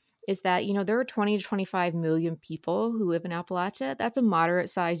interesting is that, there are 20 to 25 million people who live in Appalachia. That's a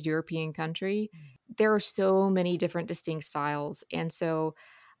moderate sized European country. There are so many different distinct styles. And so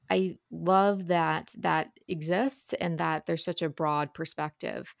I love that exists and that there's such a broad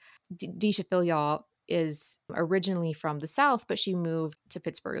perspective. Deesha Philyaw is originally from the South, but she moved to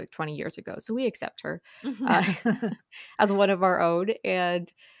Pittsburgh like 20 years ago. So we accept her as one of our own.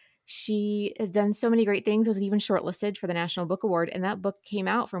 And she has done so many great things, was even shortlisted for the National Book Award. And that book came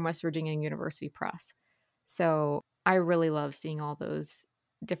out from West Virginia University Press. So I really love seeing all those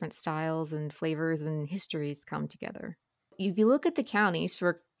different styles and flavors and histories come together. If you look at the counties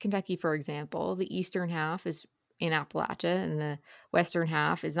for Kentucky, for example, the eastern half is in Appalachia and the western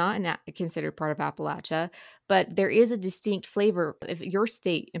half is not considered part of Appalachia, but there is a distinct flavor. If your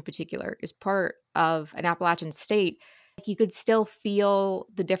state in particular is part of an Appalachian state, you could still feel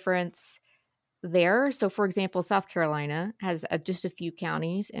the difference there. So, for example, South Carolina has just a few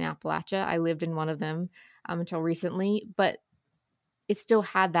counties in Appalachia. I lived in one of them until recently, but it still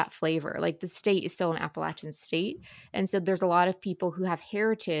had that flavor. Like the state is still an Appalachian state. And so there's a lot of people who have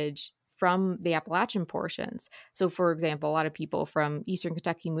heritage from the Appalachian portions. So, for example, a lot of people from Eastern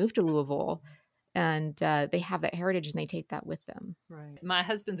Kentucky moved to Louisville, and they have that heritage and they take that with them. Right. My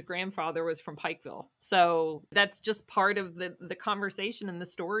husband's grandfather was from Pikeville. So that's just part of the conversation and the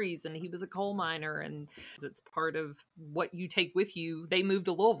stories. And he was a coal miner, and it's part of what you take with you. They moved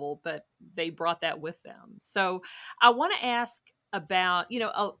to Louisville, but they brought that with them. So I want to ask about,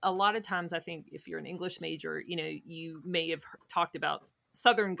 a lot of times I think if you're an English major, you may have talked about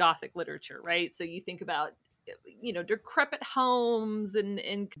Southern Gothic literature, right? So you think about decrepit homes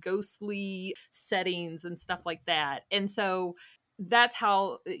and ghostly settings and stuff like that. And so that's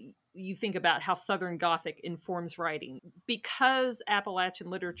how you think about how Southern Gothic informs writing. Because Appalachian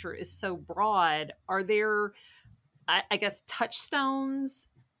literature is so broad, are there, I guess, touchstones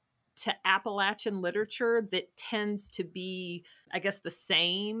to Appalachian literature that tends to be, I guess, the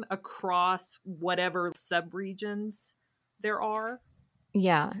same across whatever subregions there are?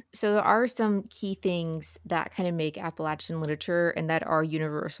 Yeah. So there are some key things that kind of make Appalachian literature and that are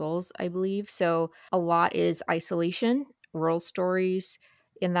universals, I believe. So a lot is isolation, rural stories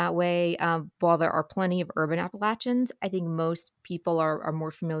in that way. While there are plenty of urban Appalachians, I think most people are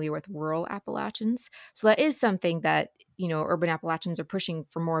more familiar with rural Appalachians. So that is something that, urban Appalachians are pushing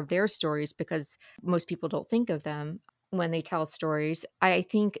for more of their stories because most people don't think of them when they tell stories. I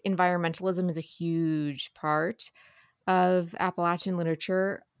think environmentalism is a huge part of Appalachian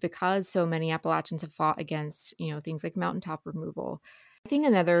literature because so many Appalachians have fought against, things like mountaintop removal. I think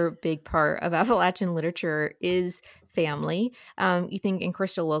another big part of Appalachian literature is family. You think in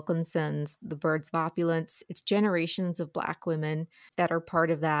Crystal Wilkinson's The Birds of Opulence, it's generations of Black women that are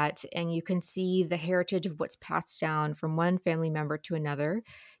part of that. And you can see the heritage of what's passed down from one family member to another.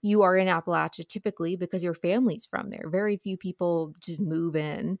 You are in Appalachia typically because your family's from there. Very few people just move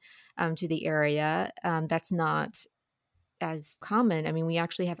in to the area. That's not as common. I mean, we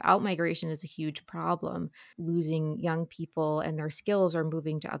actually have outmigration as a huge problem. Losing young people and their skills are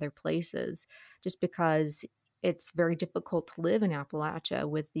moving to other places just because it's very difficult to live in Appalachia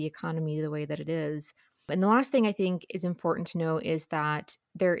with the economy the way that it is. And the last thing I think is important to know is that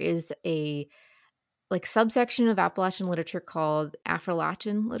there is a subsection of Appalachian literature called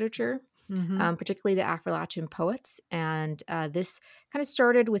Appalachian literature, particularly the Appalachian poets. And this kind of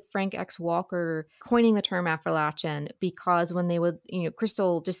started with Frank X. Walker coining the term Appalachian because when they would,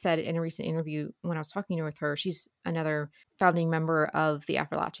 Crystal just said in a recent interview when I was talking with her, she's another founding member of the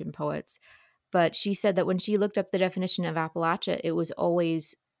Appalachian poets. But she said that when she looked up the definition of Appalachia, it was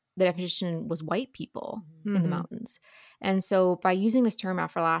always the definition was white people in the mountains. And so by using this term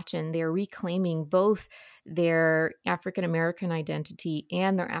Appalachian, they're reclaiming both their African American identity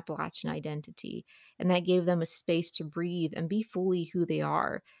and their Appalachian identity. And that gave them a space to breathe and be fully who they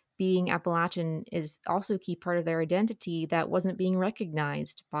are. Being Appalachian is also a key part of their identity that wasn't being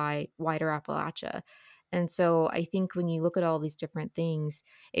recognized by wider Appalachia. And so I think when you look at all these different things,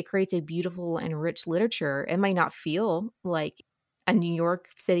 it creates a beautiful and rich literature. It might not feel like a New York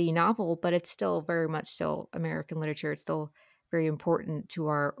City novel, but it's still very much still American literature. It's still very important to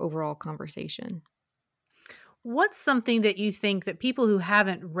our overall conversation. What's something that you think that people who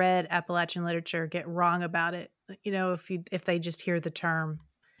haven't read Appalachian literature get wrong about it? If they just hear the term.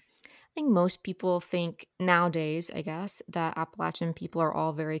 I think most people think nowadays, I guess, that Appalachian people are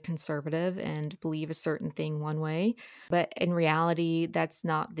all very conservative and believe a certain thing one way. But in reality, that's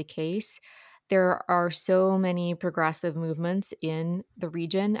not the case. There are so many progressive movements in the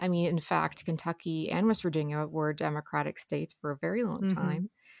region. I mean, in fact, Kentucky and West Virginia were Democratic states for a very long time.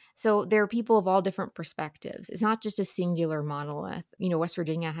 So there are people of all different perspectives. It's not just a singular monolith. West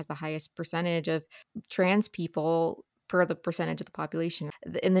Virginia has the highest percentage of trans people per the percentage of the population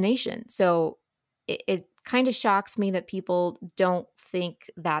in the nation. So it kind of shocks me that people don't think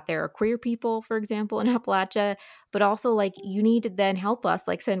that there are queer people, for example, in Appalachia, but also you need to then help us,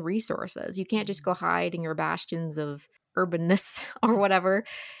 send resources. You can't just go hide in your bastions of urbanness or whatever.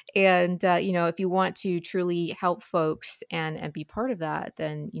 And, if you want to truly help folks and be part of that,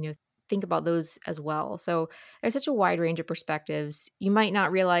 then, think about those as well. So there's such a wide range of perspectives. You might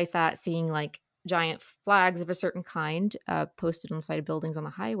not realize that seeing giant flags of a certain kind posted on the side of buildings on the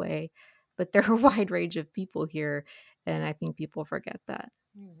highway, but there are a wide range of people here, and I think people forget that.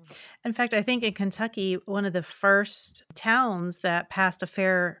 In fact, I think in Kentucky, one of the first towns that passed a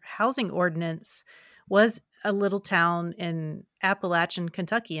fair housing ordinance was a little town in Appalachian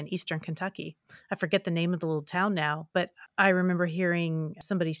Kentucky, in eastern Kentucky. I forget the name of the little town now, but I remember hearing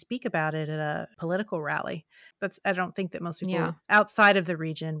somebody speak about it at a political rally. I don't think that most people outside of the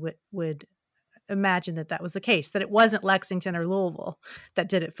region would imagine that was the case, that it wasn't Lexington or Louisville that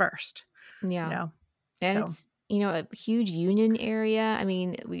did it first, Yeah. And So it's, a huge Union area. I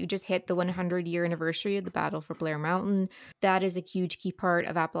mean, we just hit the 100-year anniversary of the Battle for Blair Mountain. That is a huge key part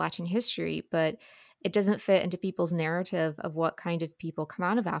of Appalachian history, but it doesn't fit into people's narrative of what kind of people come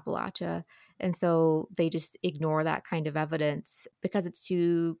out of Appalachia. And so they just ignore that kind of evidence because it's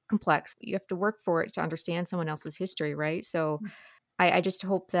too complex. You have to work for it to understand someone else's history, right? So I just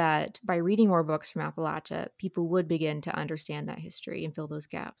hope that by reading more books from Appalachia, people would begin to understand that history and fill those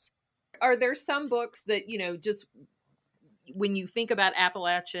gaps. Are there some books that, just when you think about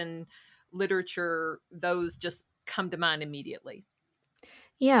Appalachian literature, those just come to mind immediately?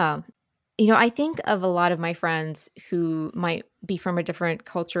 Yeah. I think of a lot of my friends who might be from a different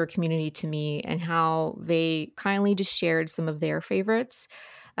culture or community to me and how they kindly just shared some of their favorites.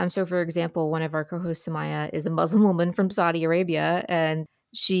 So, for example, one of our co hosts, Samaya, is a Muslim woman from Saudi Arabia, and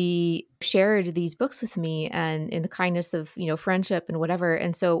she shared these books with me and in the kindness of, friendship and whatever.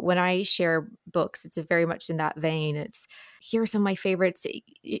 And so when I share books, it's very much in that vein. It's here are some of my favorites.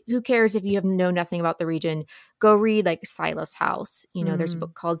 Who cares if you know nothing about the region? Go read like Silas House. There's a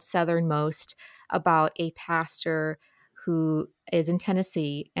book called Southernmost about a pastor who is in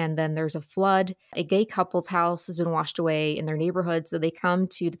Tennessee, and then there's a flood. A gay couple's house has been washed away in their neighborhood, so they come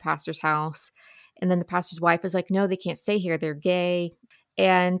to the pastor's house, and then the pastor's wife is like, no, they can't stay here, they're gay.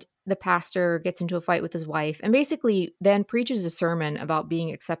 And the pastor gets into a fight with his wife and basically then preaches a sermon about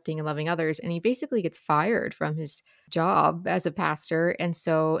being accepting and loving others, and he basically gets fired from his job as a pastor. And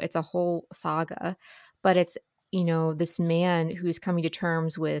so it's a whole saga, but it's this man who's coming to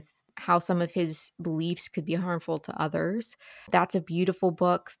terms with how some of his beliefs could be harmful to others. That's a beautiful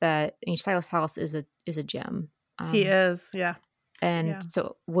book that Silas House is a gem. He is, yeah. And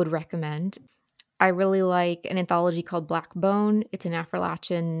so would recommend. I really like an anthology called Black Bone. It's an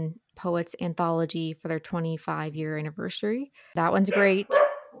Appalachian poets anthology for their 25-year anniversary. That one's great.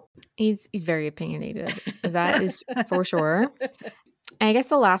 He's very opinionated. That is for sure. And I guess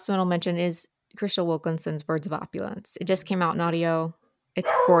the last one I'll mention is Crystal Wilkinson's Birds of Opulence. It just came out in audio.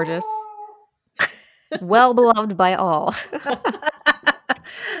 It's gorgeous. Well beloved by all.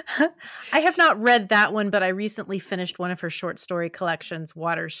 I have not read that one, but I recently finished one of her short story collections,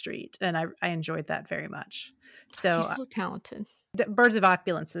 Water Street, and I enjoyed that very much. So she's so talented. Birds of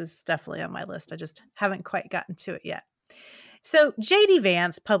Opulence is definitely on my list. I just haven't quite gotten to it yet. So J.D.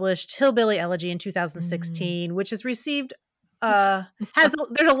 Vance published Hillbilly Elegy in 2016, which has received there's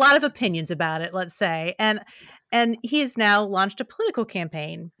a lot of opinions about it, let's say, and he has now launched a political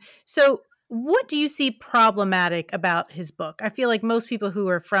campaign. So what do you see problematic about his book? I feel like most people who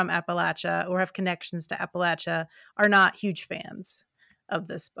are from Appalachia or have connections to Appalachia are not huge fans of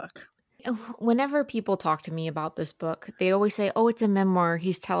this book. Whenever people talk to me about this book, they always say, oh, it's a memoir.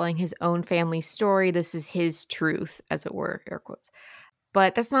 He's telling his own family story. This is his truth, as it were, air quotes.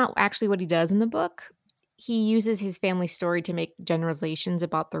 But that's not actually what he does in the book. He uses his family story to make generalizations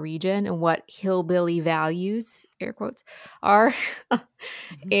about the region and what hillbilly values, air quotes, are.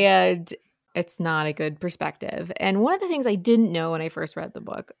 And it's not a good perspective. And one of the things I didn't know when I first read the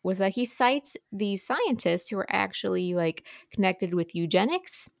book was that he cites these scientists who are actually like connected with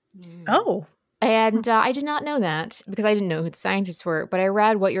eugenics. Oh. And I did not know that because I didn't know who the scientists were. But I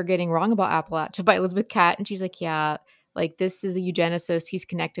read What You're Getting Wrong About Appalachia by Elizabeth Catt. And she's like, yeah, like this is a eugenicist. He's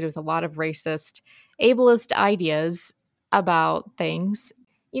connected with a lot of racist, ableist ideas about things.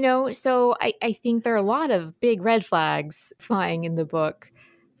 So I think there are a lot of big red flags flying in the book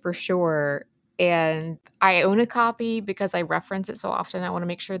for sure. And I own a copy because I reference it so often. I want to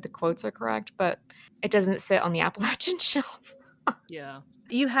make sure the quotes are correct, but it doesn't sit on the Appalachian shelf. Yeah.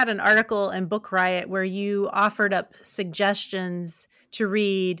 You had an article in Book Riot where you offered up suggestions to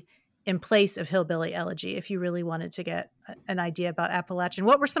read in place of Hillbilly Elegy if you really wanted to get an idea about Appalachian.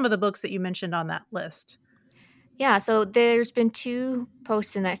 What were some of the books that you mentioned on that list? Yeah, so there's been 2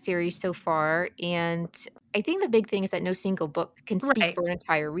 posts in that series so far, and I think the big thing is that no single book can speak Right. for an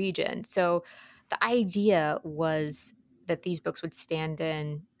entire region. So the idea was that these books would stand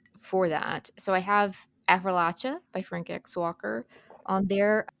in for that. So I have Appalachia by Frank X. Walker on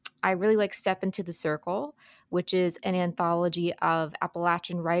there. I really like Step Into the Circle, which is an anthology of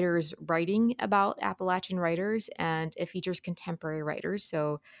Appalachian writers writing about Appalachian writers, and it features contemporary writers.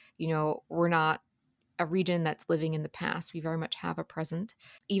 So, we're not a region that's living in the past. We very much have a present.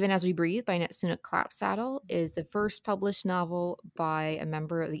 Even As We Breathe by Netsuna Clapsaddle is the first published novel by a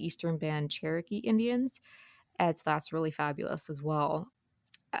member of the Eastern Band Cherokee Indians. And so that's really fabulous as well.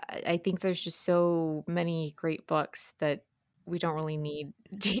 I think there's just so many great books that we don't really need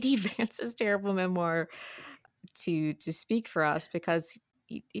J.D. Vance's terrible memoir to speak for us because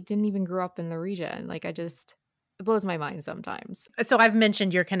it didn't even grow up in the region. Like, it blows my mind sometimes. So I've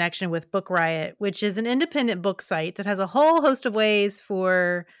mentioned your connection with Book Riot, which is an independent book site that has a whole host of ways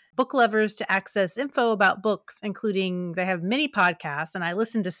for book lovers to access info about books, including they have many podcasts, and I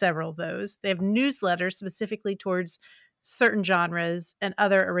listen to several of those. They have newsletters specifically towards certain genres and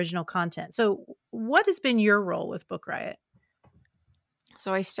other original content. So what has been your role with Book Riot?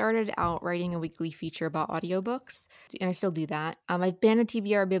 So I started out writing a weekly feature about audiobooks, and I still do that. I've been a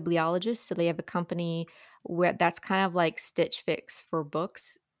TBR bibliologist, so they have a company that's kind of like Stitch Fix for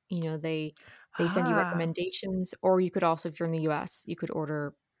books. They send you Ah, recommendations, or you could also, if you're in the US, you could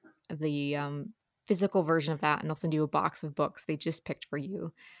order the physical version of that, and they'll send you a box of books they just picked for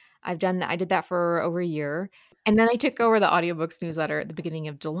you. I've done that. I did that for over a year. And then I took over the audiobooks newsletter at the beginning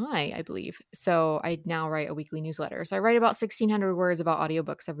of July, I believe. So I now write a weekly newsletter. So I write about 1,600 words about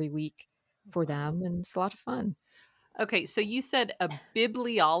audiobooks every week for them, and it's a lot of fun. Okay, so you said a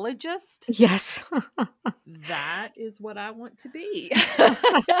bibliologist? Yes. That is what I want to be.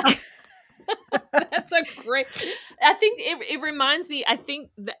 That's a great. I think it reminds me. I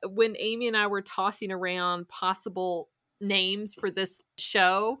think that when Amy and I were tossing around possible names for this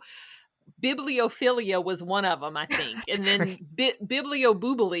show, bibliophilia was one of them, I think, That's and then great.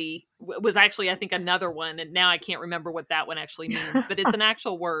 biblioboobly was actually, I think, another one, and now I can't remember what that one actually means, but it's an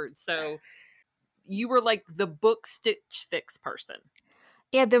actual word. So you were like the book Stitch Fix person,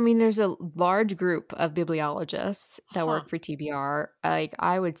 Yeah, I mean, there's a large group of bibliologists that huh? work for TBR. Like,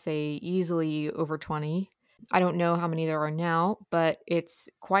 I would say easily over 20. I don't know how many there are now, but it's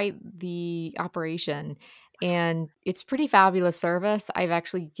quite the operation. And it's pretty fabulous service. I've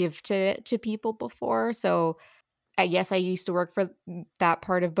actually gifted it to people before. So I guess I used to work for that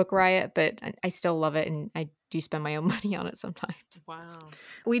part of Book Riot, but I still love it. And I do spend my own money on it sometimes. Wow.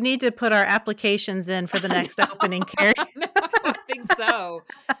 we need to put our applications in for the next opening, Carrie. No, I don't think so.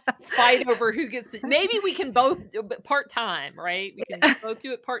 Fight over who gets it. Maybe we can both part time, right? We can both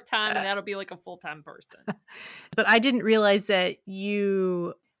do it part time, and that'll be like a full time person. But I didn't realize that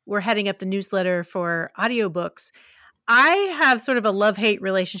you were heading up the newsletter for audiobooks. I have sort of a love-hate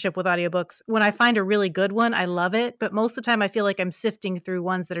relationship with audiobooks. When I find a really good one, I love it, but most of the time I feel like I'm sifting through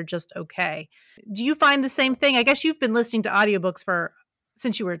ones that are just okay. Do you find the same thing? I guess you've been listening to audiobooks for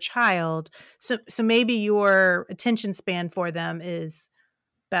since you were a child. So maybe your attention span for them is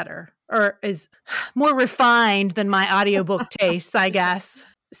better or is more refined than my audiobook tastes, I guess.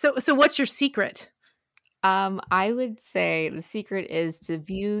 So what's your secret? I would say the secret is to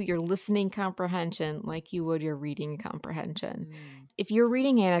view your listening comprehension like you would your reading comprehension. Mm. If you're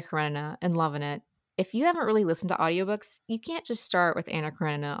reading Anna Karenina and loving it, if you haven't really listened to audiobooks, you can't just start with Anna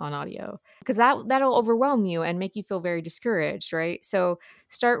Karenina on audio because that'll overwhelm you and make you feel very discouraged, right? So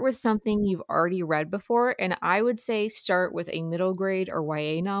start with something you've already read before, and I would say start with a middle grade or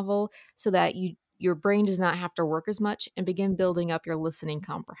YA novel so that your brain does not have to work as much and begin building up your listening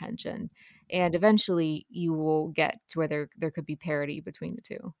comprehension. And eventually you will get to where there could be parity between the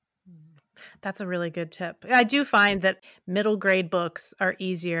two. That's a really good tip. I do find that middle grade books are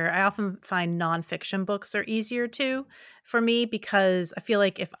easier. I often find nonfiction books are easier too for me because I feel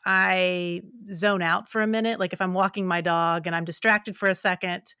like if I zone out for a minute, like if I'm walking my dog and I'm distracted for a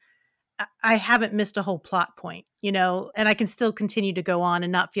second, I haven't missed a whole plot point, and I can still continue to go on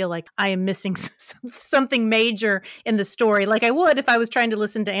and not feel like I am missing something major in the story, like I would if I was trying to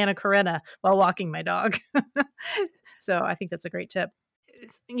listen to Anna Karenina while walking my dog. So I think that's a great tip.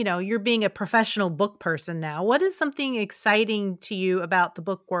 You're being a professional book person now. What is something exciting to you about the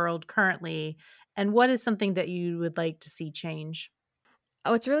book world currently? And what is something that you would like to see change?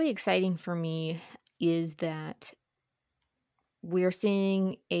 What's really exciting for me is that we're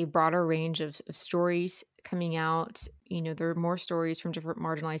seeing a broader range of stories coming out. There are more stories from different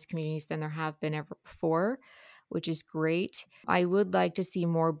marginalized communities than there have been ever before, which is great. I would like to see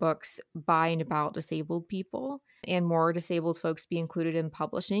more books by and about disabled people and more disabled folks be included in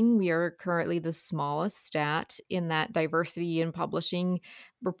publishing. We are currently the smallest stat in that diversity in publishing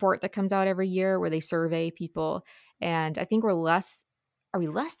report that comes out every year where they survey people. And I think are we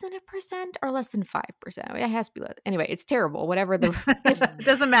less than 1% or less than 5%? It has to be less. Anyway, it's terrible. Whatever It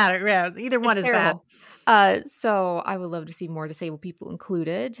doesn't matter. Yeah, either one it's is bad. terrible. So I would love to see more disabled people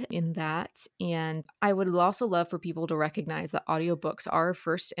included in that. And I would also love for people to recognize that audiobooks are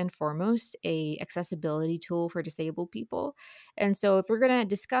first and foremost a accessibility tool for disabled people. And so if we're going to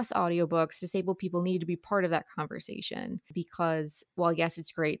discuss audiobooks, disabled people need to be part of that conversation because while yes,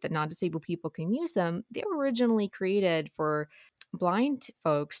 it's great that non-disabled people can use them, they were originally created for blind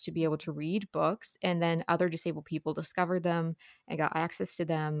folks to be able to read books, and then other disabled people discovered them and got access to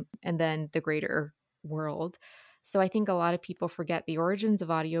them, and then the greater world So I think a lot of people forget the origins of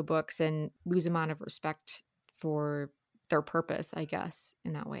audiobooks and lose amount of respect for their purpose, I guess,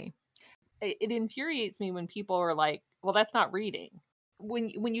 in that way. It infuriates me when people are like, well, that's not reading.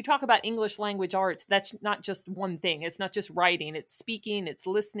 When you talk about English language arts, that's not just one thing. It's not just writing, it's speaking, it's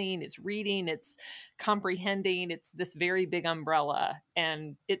listening, it's reading, it's comprehending. It's this very big umbrella,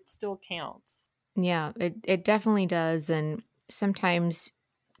 and it still counts. Yeah, it definitely does. And sometimes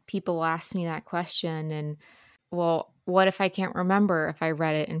people ask me that question, and well, what if I can't remember if I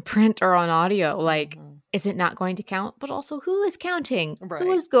read it in print or on audio? Like, is it not going to count? But also, who is counting? Right.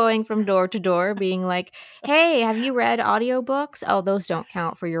 Who is going from door to door being like, hey, have you read audiobooks? Oh, those don't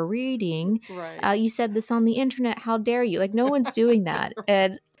count for your reading. Right. You said this on the internet. How dare you? Like, no one's doing that.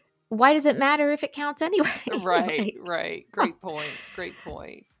 And why does it matter if it counts anyway? Right, right. Great point. Great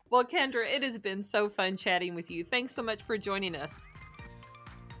point. Well, Kendra, it has been so fun chatting with you. Thanks so much for joining us.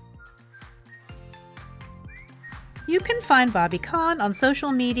 You can find Bobi Conn on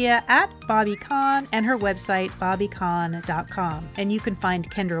social media at Bobi Conn and her website, bobiconn.com. And you can find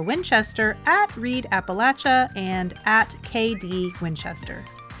Kendra Winchester at Read Appalachia and at KD Winchester.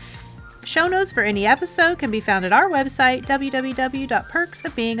 Show notes for any episode can be found at our website,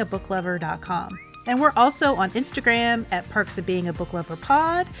 www.perksofbeingabooklover.com. And we're also on Instagram at Perks of Being a Book Lover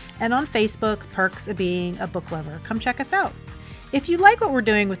Pod and on Facebook, Perks of Being a Book Lover. Come check us out. If you like what we're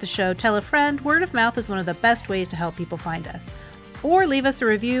doing with the show, tell a friend. Word of mouth is one of the best ways to help people find us. Or leave us a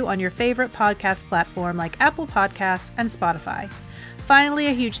review on your favorite podcast platform like Apple Podcasts and Spotify. Finally,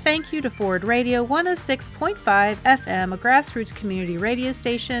 a huge thank you to Forward Radio 106.5 FM, a grassroots community radio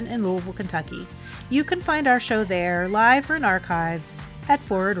station in Louisville, Kentucky. You can find our show there, live or in archives, at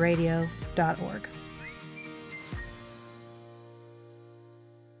forwardradio.org.